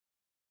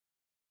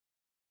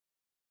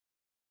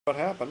what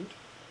happened.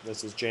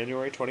 This is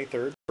January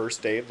 23rd,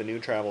 first day of the new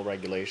travel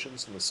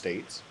regulations in the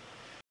States.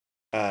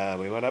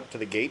 We went up to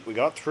the gate. We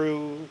got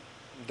through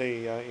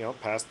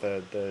past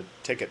the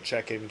ticket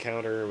check-in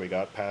counter. We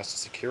got past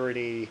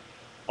security,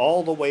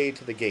 all the way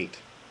to the gate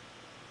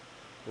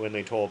when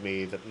they told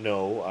me that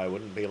no, I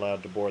wouldn't be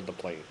allowed to board the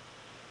plane.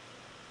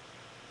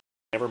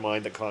 Never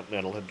mind that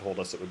Continental had told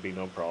us it would be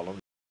no problem.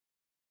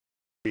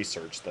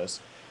 Research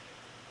this.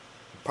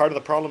 Part of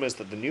the problem is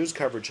that the news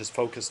coverage is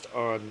focused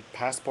on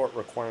passport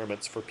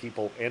requirements for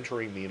people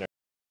entering the United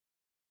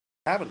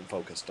States. Haven't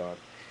focused on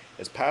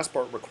is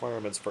passport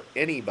requirements for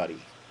anybody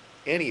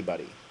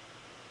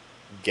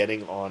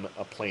getting on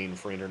a plane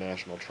for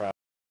international travel.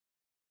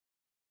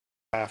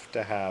 You have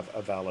to have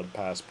a valid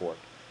passport.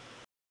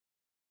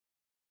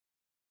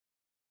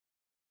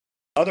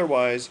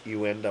 Otherwise,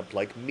 you end up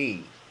like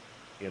me,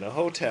 in a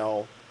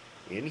hotel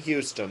in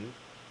Houston,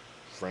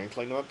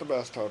 frankly not the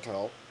best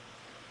hotel,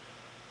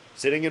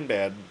 sitting in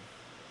bed,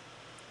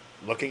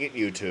 looking at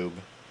YouTube,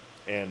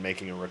 and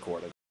making a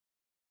recording.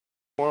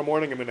 Tomorrow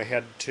morning I'm going to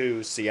head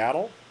to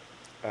Seattle.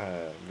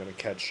 I'm going to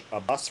catch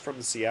a bus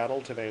from Seattle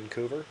to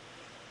Vancouver.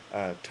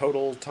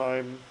 Total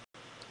time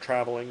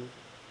traveling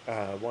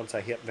once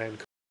I hit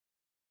Vancouver,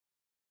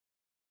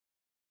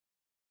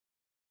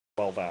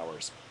 12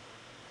 hours.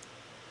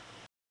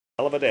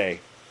 Hell of a day.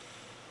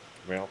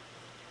 Well,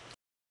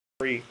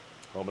 free,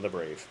 home of the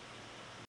brave.